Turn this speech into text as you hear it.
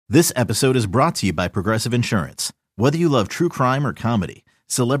This episode is brought to you by Progressive Insurance. Whether you love true crime or comedy,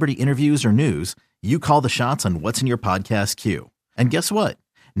 celebrity interviews or news, you call the shots on what's in your podcast queue. And guess what?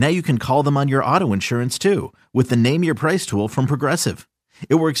 Now you can call them on your auto insurance too with the Name Your Price tool from Progressive.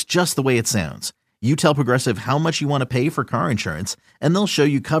 It works just the way it sounds. You tell Progressive how much you want to pay for car insurance, and they'll show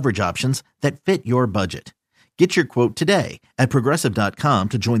you coverage options that fit your budget. Get your quote today at Progressive.com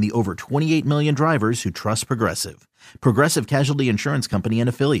to join the over 28 million drivers who trust Progressive. Progressive Casualty Insurance Company and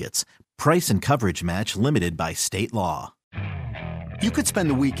Affiliates. Price and coverage match limited by state law. You could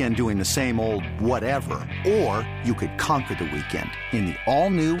spend the weekend doing the same old whatever, or you could conquer the weekend in the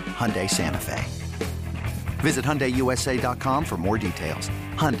all-new Hyundai Santa Fe. Visit HyundaiUSA.com for more details.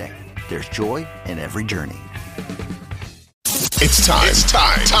 Hyundai, there's joy in every journey. It's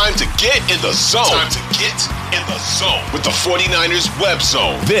time to get in the zone. With the 49ers web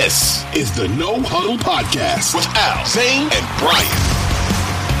zone. This is the No Huddle Podcast with Al, Zane, and Brian.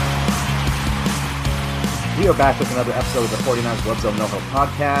 We are back with another episode of the 49ers Web Zone No Huddle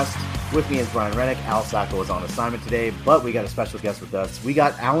Podcast. With me is Brian Rennick. Al Sacco is on assignment today, but we got a special guest with us. We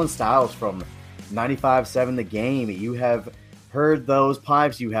got Alan Stiles from 95.7 The Game. You have heard those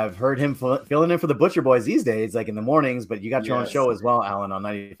pipes. You have heard him filling in for the Butcher Boys these days, like in the mornings, but you got your own show as well, Alan, on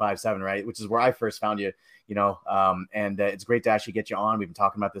 95.7, right? Which is where I first found you, and it's great to actually get you on. We've been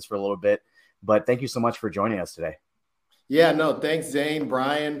talking about this for a little bit, but thank you so much for joining us today. Yeah, no, thanks, Zane,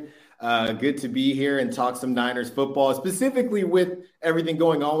 Brian. Good to be here and talk some Niners football, specifically with everything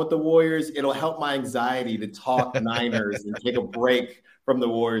going on with the Warriors. It'll help my anxiety to talk Niners and take a break from the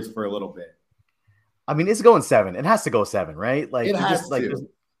Warriors for a little bit. I mean, it's going 7. It has to go 7, right? Like it has to.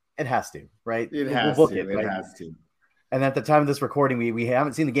 It has to, right? It has we'll to. It, right? It has to. And at the time of this recording, we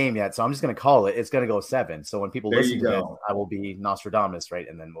haven't seen the game yet, so I'm just going to call it. It's going to go 7. So when people listen to it, I will be Nostradamus, right?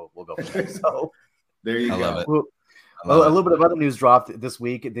 And then we'll go from there. So there you go. A little bit of other news dropped this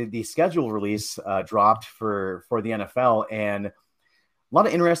week. The schedule release dropped for the NFL, and a lot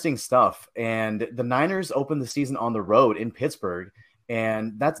of interesting stuff. And the Niners opened the season on the road in Pittsburgh.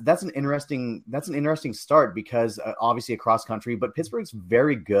 And that's an interesting start because obviously across country, but Pittsburgh's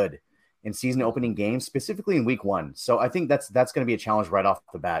very good in season opening games, specifically in week 1. So I think that's going to be a challenge right off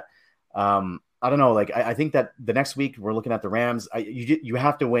the bat. I don't know. Like I think that the next week we're looking at the Rams. You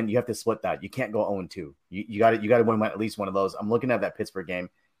have to win. You have to split that. You can't go 0-2. You got to win at least one of those. I'm looking at that Pittsburgh game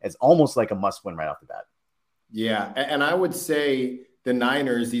as almost like a must win right off the bat. Yeah, and I would say the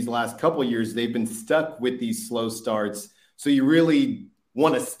Niners these last couple of years, they've been stuck with these slow starts. So you really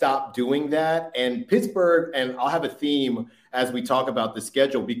want to stop doing that. And Pittsburgh, and I'll have a theme as we talk about the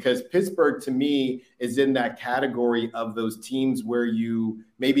schedule, because Pittsburgh to me is in that category of those teams where you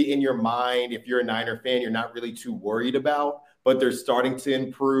maybe in your mind, if you're a Niner fan, you're not really too worried about, but they're starting to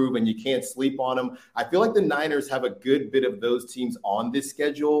improve and you can't sleep on them. I feel like the Niners have a good bit of those teams on this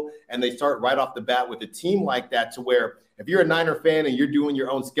schedule, and they start right off the bat with a team like that to where if you're a Niner fan and you're doing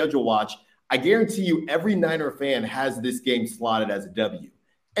your own schedule watch, I guarantee you every Niner fan has this game slotted as a W.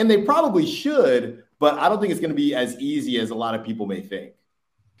 And they probably should, but I don't think it's going to be as easy as a lot of people may think.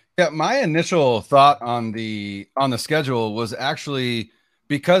 Yeah, my initial thought on the schedule was actually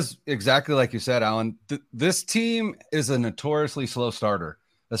because exactly like you said, Alan, this team is a notoriously slow starter,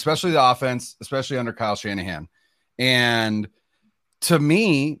 especially the offense, especially under Kyle Shanahan. And to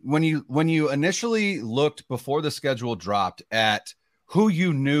me, when you initially looked before the schedule dropped at who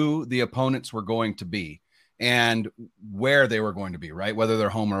you knew the opponents were going to be and where they were going to be, right? Whether they're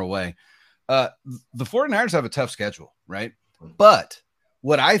home or away. The 49ers have a tough schedule, right? But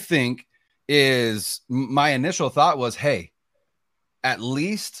what I think is my initial thought was, hey, at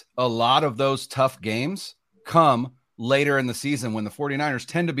least a lot of those tough games come later in the season when the 49ers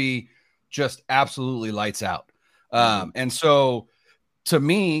tend to be just absolutely lights out. And so to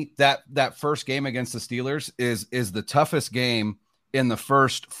me, that first game against the Steelers is the toughest game in the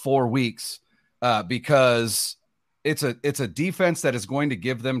first 4 weeks because it's a defense that is going to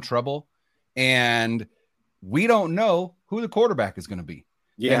give them trouble, and we don't know who the quarterback is going to be.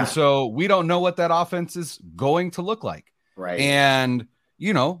 Yeah. And so we don't know what that offense is going to look like. Right. And,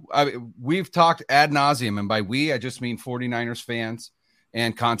 we've talked ad nauseum, and by we, I just mean 49ers fans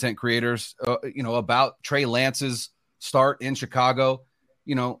and content creators, about Trey Lance's start in Chicago.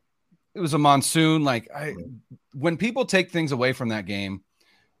 It was a monsoon. When people take things away from that game,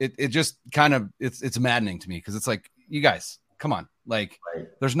 it just kind of, it's maddening to me because it's like, you guys, come on.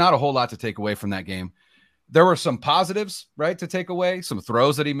 There's not a whole lot to take away from that game. There were some positives, right, to take away, some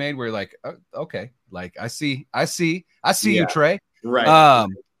throws that he made where you're like, okay, I see you, Trey. Right.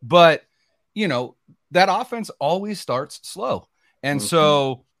 But, that offense always starts slow. And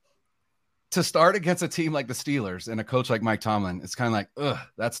so to start against a team like the Steelers and a coach like Mike Tomlin, it's kind of like, ugh,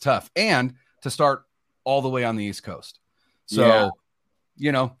 that's tough. And to start all the way on the East Coast. So,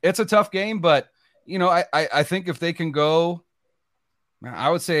 it's a tough game, but, I think if they can go, I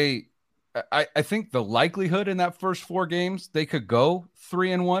would say, I think the likelihood in that first 4 games, they could go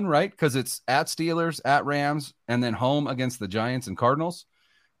 3-1, right? Because it's at Steelers, at Rams, and then home against the Giants and Cardinals.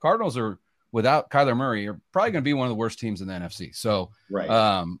 Cardinals are, without Kyler Murray, are probably going to be one of the worst teams in the NFC. So, right.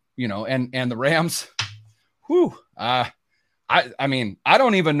 And the Rams, I mean, I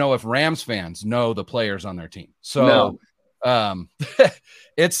don't even know if Rams fans know the players on their team. So,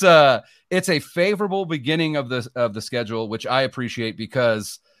 it's a favorable beginning of the schedule, which I appreciate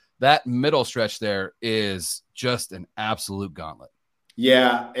because that middle stretch there is just an absolute gauntlet.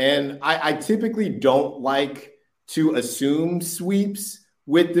 Yeah. And I typically don't like to assume sweeps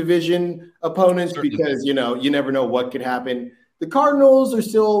with division opponents because, you never know what could happen. The Cardinals are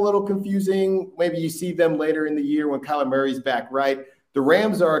still a little confusing. Maybe you see them later in the year when Kyler Murray's back, right? The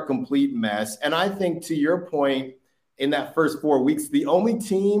Rams are a complete mess. And I think to your point, in that first 4 weeks, the only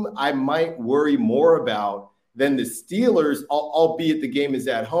team I might worry more about than the Steelers, albeit the game is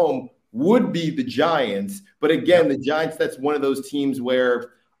at home, would be the Giants. But again, the Giants, that's one of those teams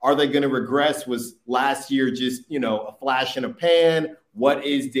where are they going to regress? Was last year just, a flash in a pan? What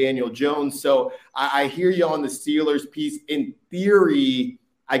is Daniel Jones? So I hear you on the Steelers piece. In theory,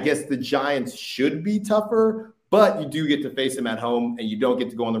 I guess the Giants should be tougher, but you do get to face them at home and you don't get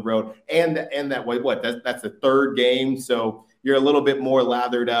to go on the road. And that way, that's the 3rd game. So you're a little bit more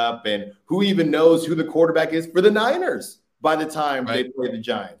lathered up, and who even knows who the quarterback is for the Niners by the time they play the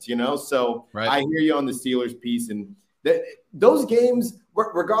Giants, So I hear you on the Steelers piece, and those games,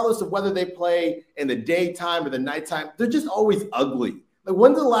 regardless of whether they play in the daytime or the nighttime, they're just always ugly. Like,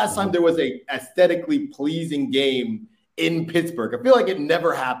 when's the last time there was a aesthetically pleasing game in Pittsburgh? I feel like it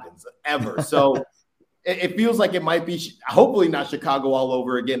never happens ever. So it feels like it might be, hopefully not Chicago all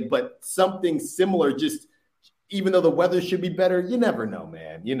over again, but something similar. Just even though the weather should be better, you never know,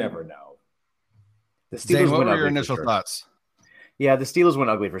 man. You never know. The Steelers Zane, what were your initial thoughts? Yeah, the Steelers went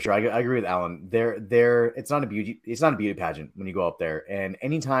ugly for sure. I agree with Alan. It's not a beauty pageant when you go up there. And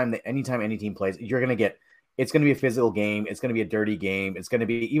anytime any team plays, it's going to be a physical game. It's going to be a dirty game. It's going to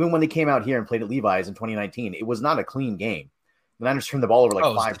be, even when they came out here and played at Levi's in 2019, it was not a clean game. The Niners turned the ball over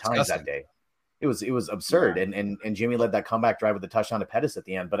 5 times that day. It was absurd. Yeah. And Jimmy led that comeback drive with the touchdown to Pettis at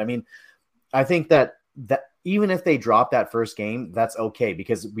the end. But I mean, I think that even if they drop that first game, that's okay,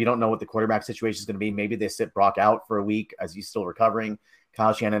 because we don't know what the quarterback situation is going to be. Maybe they sit Brock out for a week as he's still recovering.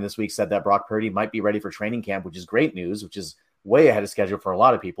 Kyle Shanahan this week said that Brock Purdy might be ready for training camp, which is great news, which is way ahead of schedule for a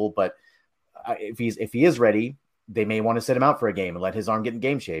lot of people. But if he is ready, they may want to sit him out for a game and let his arm get in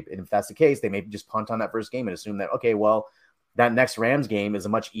game shape. And if that's the case, they may just punt on that first game and assume that, okay, well, that next Rams game is a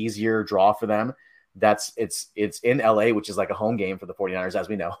much easier draw for them. It's in LA, which is like a home game for the 49ers, as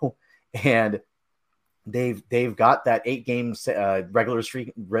we know. And they've got that 8-game regular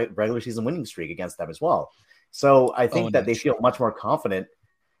season winning streak against them as well. So I think that they feel much more confident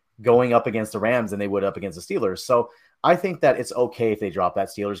going up against the Rams than they would up against the Steelers. So I think that it's okay if they drop that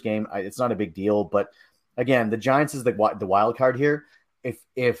Steelers game. It's not a big deal. But again, the Giants is the wild card here.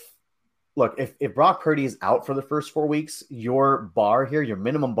 If Brock Purdy is out for the first 4 weeks, your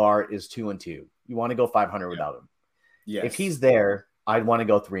minimum bar is 2-2. You want to go 500 without him. Yes. If he's there, I'd want to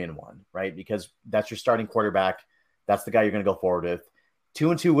go 3-1, right? Because that's your starting quarterback. That's the guy you're going to go forward with.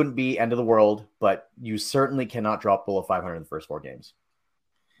 2-2 wouldn't be end of the world, but you certainly cannot drop below 500 in the first 4 games.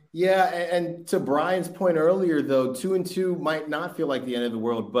 Yeah, and to Brian's point earlier, though, 2-2 might not feel like the end of the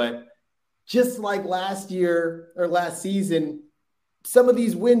world, but just like last year or last season, some of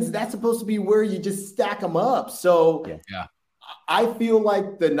these wins, that's supposed to be where you just stack them up. So yeah. I feel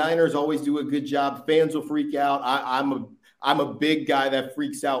like the Niners always do a good job. Fans will freak out. I'm a big guy that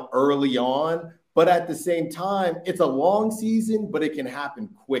freaks out early on, but at the same time, it's a long season, but it can happen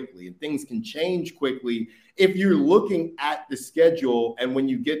quickly and things can change quickly. If you're looking at the schedule and when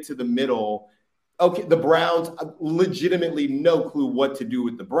you get to the middle, okay, the Browns, legitimately no clue what to do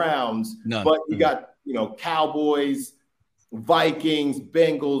with the Browns. None. But you got, Cowboys, Vikings,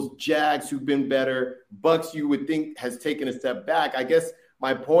 Bengals, Jags, who've been better. Bucks, you would think, has taken a step back. I guess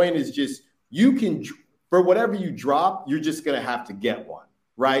my point is just, you can, for whatever you drop, you're just going to have to get one,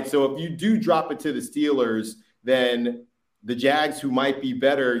 right? So if you do drop it to the Steelers, then the Jags, who might be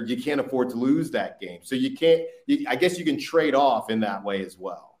better, you can't afford to lose that game. So I guess you can trade off in that way as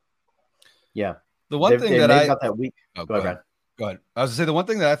well. Yeah. The one thing that I got that week. Go ahead. I was going to say, the one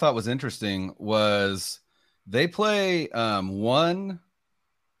thing that I thought was interesting was they play 1,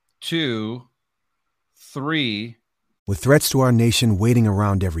 2, 3. With threats to our nation waiting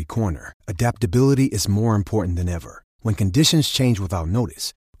around every corner, adaptability is more important than ever. When conditions change without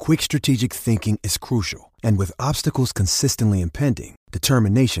notice, quick strategic thinking is crucial. And with obstacles consistently impending,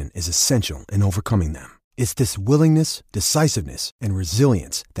 determination is essential in overcoming them. It's this willingness, decisiveness, and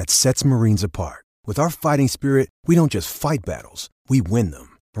resilience that sets Marines apart. With our fighting spirit, we don't just fight battles, we win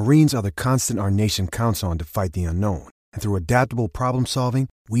them. Marines are the constant our nation counts on to fight the unknown. And through adaptable problem solving,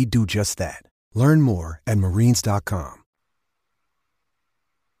 we do just that. Learn more at marines.com.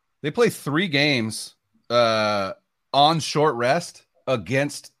 They play 3 games on short rest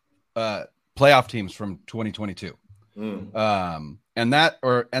against playoff teams from 2022. And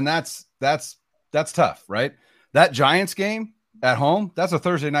that's tough, right? That Giants game at home, that's a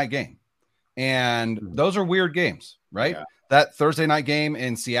Thursday night game. And those are weird games, right? Yeah. That Thursday night game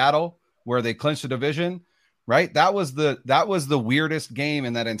in Seattle where they clinched the division, right? That was the weirdest game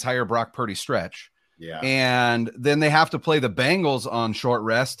in that entire Brock Purdy stretch. Yeah. And then they have to play the Bengals on short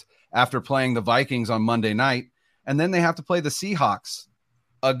rest after playing the Vikings on Monday night. And then they have to play the Seahawks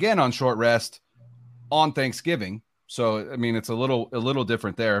again on short rest on Thanksgiving. So, I mean, it's a little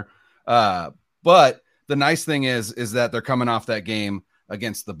different there. But the nice thing is that they're coming off that game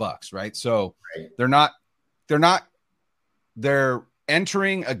against the Bucs, right? So they're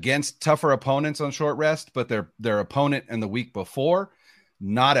entering against tougher opponents on short rest, but their opponent in the week before,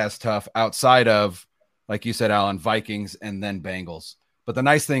 not as tough outside of, like you said, Alan, Vikings and then Bengals. But the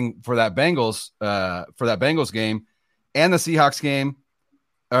nice thing for that Bengals game and the Seahawks game,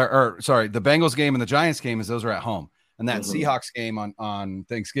 the Bengals game and the Giants game is those are at home. And that Seahawks game on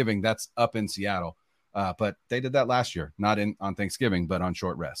Thanksgiving, that's up in Seattle. But they did that last year, not on Thanksgiving, but on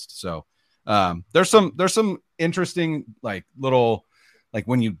short rest. So there's some interesting little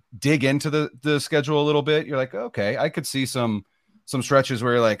when you dig into the schedule a little bit, you're like, okay, I could see some stretches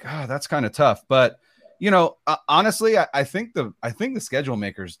where you're like, oh, that's kind of tough. But honestly, I think the schedule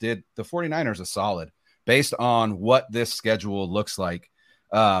makers did the 49ers a solid based on what this schedule looks like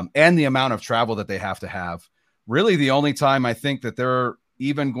and the amount of travel that they have to have. Really, the only time I think that they're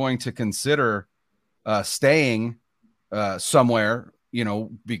even going to consider staying somewhere,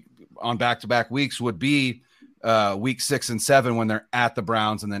 on back-to-back weeks would be week 6 and 7 when they're at the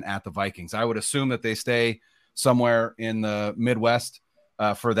Browns and then at the Vikings. I would assume that they stay somewhere in the Midwest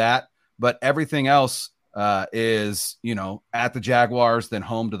for that, but everything else is, at the Jaguars, then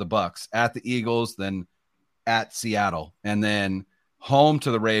home to the Bucs, at the Eagles, then at Seattle, and then home to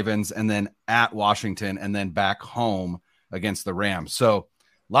the Ravens, and then at Washington, and then back home against the Rams. So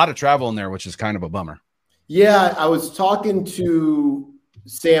a lot of travel in there, which is kind of a bummer. Yeah, I was talking to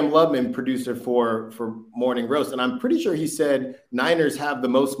Sam Lubman, producer for Morning Roast, and I'm pretty sure he said Niners have the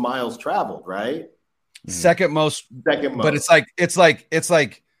most miles traveled, right? Second most. But it's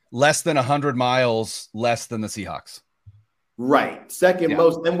like less than 100 miles less than the Seahawks. Right. Second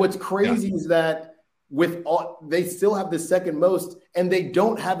most. And what's crazy is that they still have the second most, and they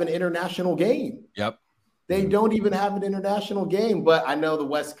don't have an international game. Yep. They don't even have an international game. But I know the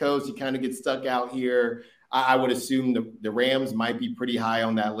West Coast, you kind of get stuck out here. I would assume the Rams might be pretty high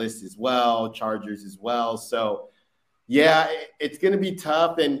on that list as well, Chargers as well. So, yeah, it's going to be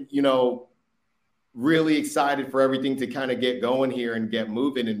tough, and, really excited for everything to kind of get going here and get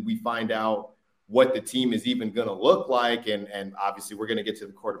moving, and we find out what the team is even going to look like. And obviously we're going to get to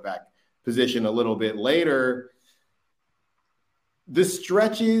the quarterback position a little bit later. The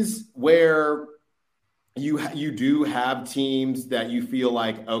stretches where you do have teams that you feel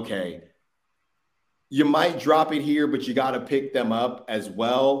like, okay, you might drop it here, but you got to pick them up as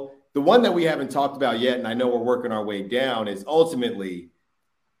well. The one that we haven't talked about yet, and I know we're working our way down, is ultimately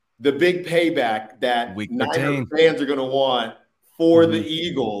the big payback that Niner fans are going to want for the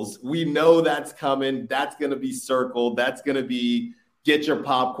Eagles. We know that's coming. That's going to be circled. That's going to be get your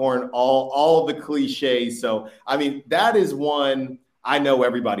popcorn, all the cliches. So, I mean, that is one I know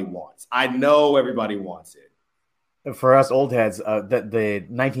everybody wants. It. For us old heads, the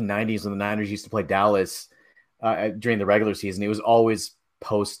 1990s when the Niners used to play Dallas during the regular season, it was always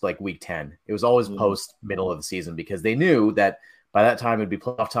post week 10. It was always post middle of the season, because they knew that by that time it'd be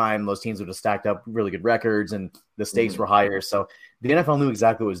playoff time. Those teams would have stacked up really good records and the stakes were higher. So the NFL knew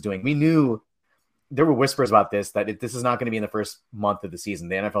exactly what it was doing. We knew there were whispers about this, that this is not going to be in the first month of the season.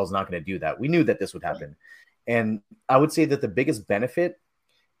 The NFL is not going to do that. We knew that this would happen. And I would say that the biggest benefit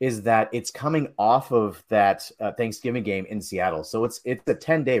is that it's coming off of that Thanksgiving game in Seattle. So it's a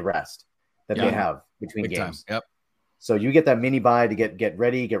 10-day rest that they have between Big games. Time. Yep. So you get that mini bye to get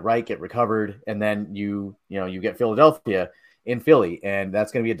ready, get right, get recovered, and then you get Philadelphia in Philly, and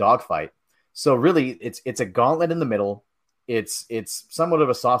that's going to be a dogfight. So really, it's a gauntlet in the middle. It's somewhat of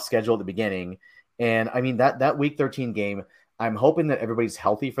a soft schedule at the beginning, And I mean, that week 13 game, I'm hoping that everybody's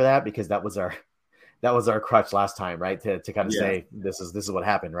healthy for that, because that was our crutch last time, right? To kind of say this is what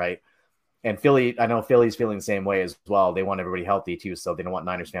happened, right? And Philly, I know Philly's feeling the same way as well. They want everybody healthy too, so they don't want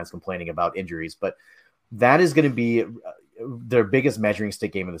Niners fans complaining about injuries. But that is going to be their biggest measuring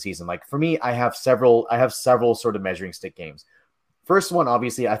stick game of the season. Like for me, I have several sort of measuring stick games. First one,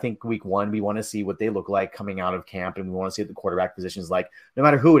 obviously, I think week 1, we want to see what they look like coming out of camp, and we want to see what the quarterback positions like, no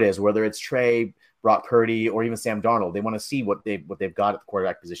matter who it is, whether it's Trey, Brock Purdy, or even Sam Darnold. They want to see what they've got at the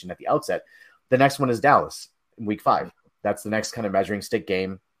quarterback position at the outset. The next one is Dallas in week 5. That's the next kind of measuring stick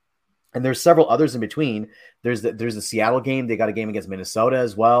game. And there's several others in between. There's the Seattle game. They got a game against Minnesota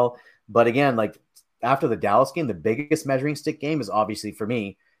as well. But again, like after the Dallas game, the biggest measuring stick game is obviously for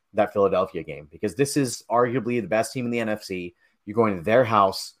me that Philadelphia game, because this is arguably the best team in the NFC. You're going to their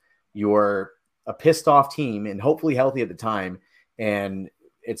house. You're a pissed off team and hopefully healthy at the time. And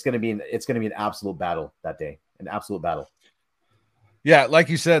it's going to be an absolute battle that day, an absolute battle. Yeah, like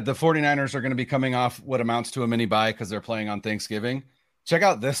you said, the 49ers are going to be coming off what amounts to a mini bye because they're playing on Thanksgiving. Check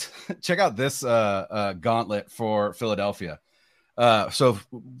out this gauntlet for Philadelphia. So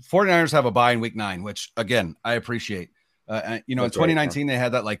 49ers have a bye in week 9, which again, I appreciate. In 2019, they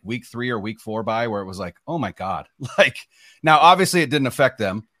had that like week 3 or week 4 bye where it was like, oh my God. Like now, obviously it didn't affect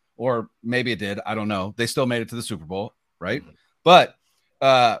them, or maybe it did. I don't know. They still made it to the Super Bowl. Right. But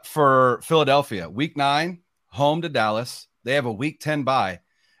for Philadelphia, week 9, home to Dallas, they have a week 10 bye.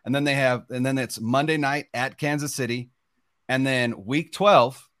 And then it's Monday night at Kansas City. And then week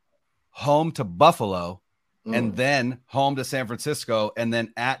 12, home to Buffalo, and then home to San Francisco, and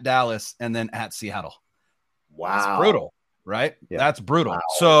then at Dallas, and then at Seattle. Wow. That's brutal, right? Yeah. That's brutal. Wow.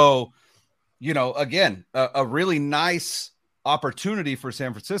 So, again, a really nice opportunity for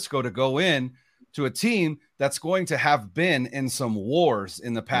San Francisco to go in to a team that's going to have been in some wars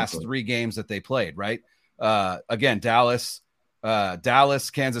in the past 3 games that they played, right? Again, Dallas,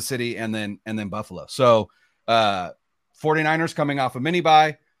 Kansas City, and then Buffalo. So, 49ers coming off a mini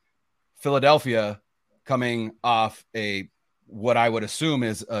bye, Philadelphia coming off what I would assume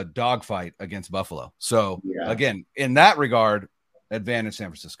is a dogfight against Buffalo. So again, in that regard, advantage San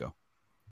Francisco.